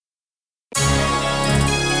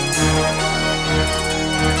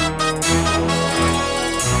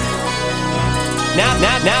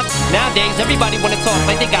Nowadays, everybody wanna talk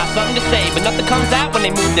like they got something to say, but nothing comes out when they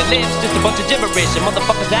move their lips. Just a bunch of gibberish, and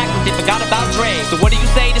motherfuckers act like they forgot about Dre. So what do you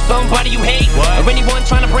say to somebody you hate? What? Or anyone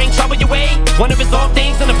trying to bring trouble your way? Wanna resolve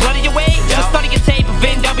things in the blood of your way? Just study a tape of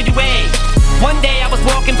NWA. One day I was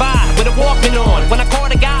walking by with a Walkman on, when I caught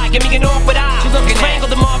a guy, give me an awkward eye. Strangled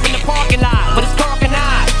him off in the parking lot with his cock and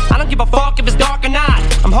eye. I don't give a fuck if it's dark or not.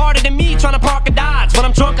 I'm harder than me trying to park a Dodge when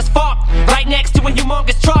I'm drunk as fuck, right next to a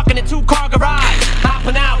humongous truck in a 2-car garage.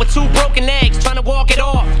 Hopping out with 2 broken legs, trying to walk it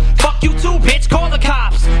off. Fuck you too, bitch, call the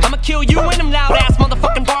cops. I'ma kill you and them loud ass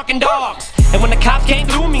motherfucking barking dogs. And when the cops came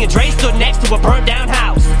through, me and Dre stood next to a burnt down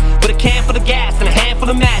house with a can full of gas and a handful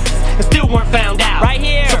of matches, and still weren't found out. Right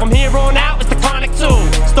here, so from here on out, it's the chronic 2.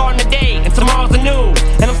 Starting today and tomorrow's a new.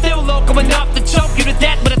 And I'm still local enough to choke you to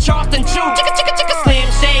death with a Charleston chew. Chicka chicka chicka Slim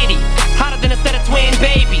Shady, hotter than a set of twin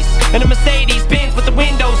babies. And a Mercedes Benz with the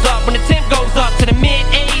windows up when the temp goes up to the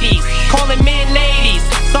mid-80s. Calling men ladies,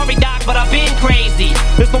 sorry doc, but I've been crazy.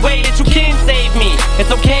 There's no way that you can save me.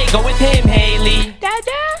 It's okay, go with him, Haley.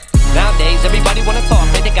 Nowadays, everybody wanna talk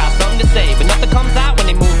like they got something to say, but nothing comes out when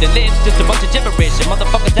they move their lips. Just a bunch of gibberish, and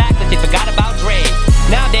motherfuckers act like they forgot about Dre.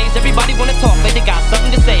 Nowadays, everybody wanna talk like they got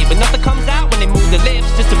something to say, but nothing comes out when they move their lips.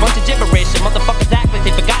 Just a bunch of gibberish, and motherfuckers act like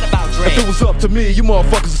they forgot about Dre. If it was up to me, you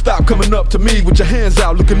motherfuckers would stop coming up to me with your hands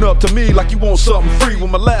out, looking up to me like you want something free. When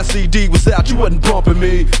my last CD was out, you wasn't bumping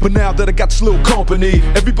me, but now that I got this little company,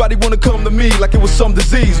 everybody wanna come to me like it was some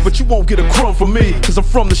disease. But you won't get a crumb from me, cause I'm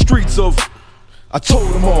from the streets of... I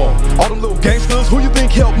told them all them little gangsters, who you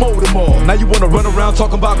think helped mold them all? Now you wanna run around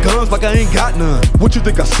talking about guns like I ain't got none. What you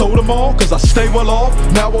think, I sold them all? Cause I stay well off?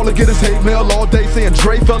 Now all I get is hate mail all day saying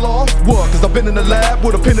Dre fell off? What, cause I've been in the lab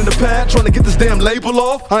with a pen in the pad trying to get this damn label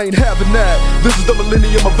off? I ain't having that, this is the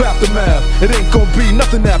millennium of aftermath. It ain't gonna be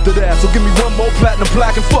nothing after that, so give me one more platinum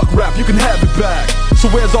plaque and fuck rap, you can have it back. So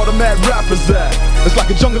where's all the mad rappers at? It's like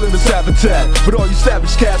a jungle in its habitat, but all you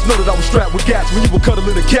savage cats know that I was strapped with gats when you were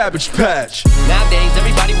cuddling a cabbage patch. Nowadays,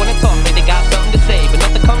 everybody wanna talk like they got something to say, but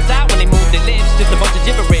nothing comes out when they move their lips. Just a bunch of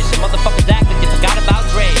gibberish, and motherfuckers act like they forgot about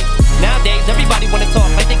Dre. Nowadays, everybody wanna talk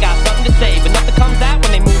like they got something to say, but nothing comes out when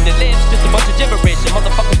they move their lips. Just a bunch of gibberish, and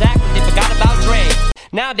motherfuckers act like they forgot about Dre.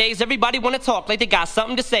 Nowadays, everybody wanna talk like they got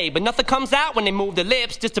something to say, but nothing comes out when they move their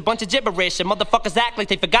lips. Just a bunch of gibberish, and motherfuckers act like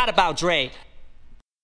they forgot about Dre.